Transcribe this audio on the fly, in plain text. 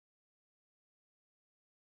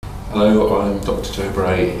Hello, I'm Dr. Joe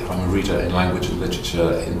Bray. I'm a reader in language and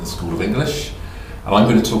literature in the School of English, and I'm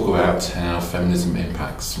going to talk about how feminism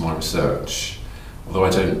impacts my research. Although I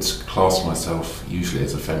don't class myself usually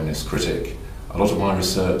as a feminist critic, a lot of my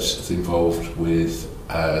research is involved with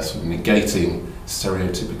sort of negating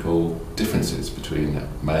stereotypical differences between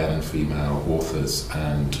male and female authors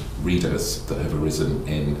and readers that have arisen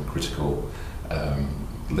in critical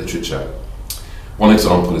literature. One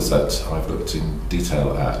example is that I've looked in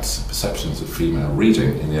detail at perceptions of female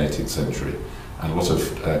reading in the 18th century, and a lot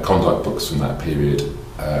of conduct books from that period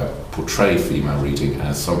portray female reading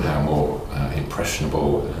as somehow more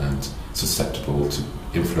impressionable and susceptible to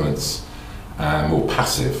influence and more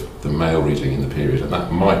passive than male reading in the period, and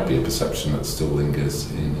that might be a perception that still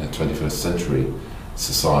lingers in 21st century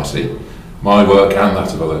society. My work and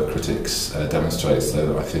that of other critics demonstrates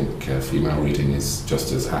that I think female reading is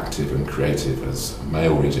just as active and creative as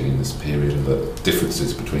male reading in this period, and that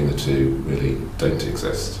differences between the two really don't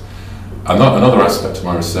exist. Another aspect of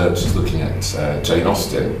my research is looking at Jane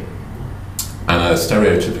Austen, and a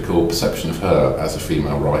stereotypical perception of her as a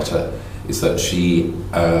female writer is that she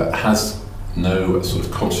has no sort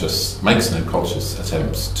of makes no conscious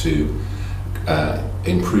attempts to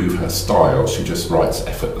improve her style. She just writes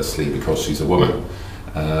effortlessly because she's a woman.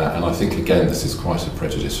 And I think again this is quite a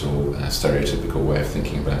prejudicial, stereotypical way of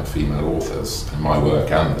thinking about female authors. And my work,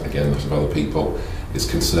 and again that of other people, is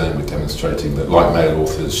concerned with demonstrating that like male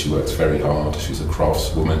authors she works very hard, she's a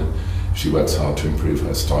craftswoman, she works hard to improve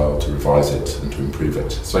her style, to revise it and to improve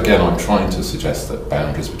it. So again I'm trying to suggest that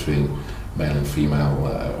boundaries between male and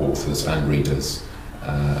female authors and readers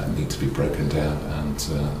need to be broken down,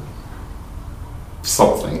 and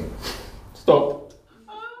something. Stop.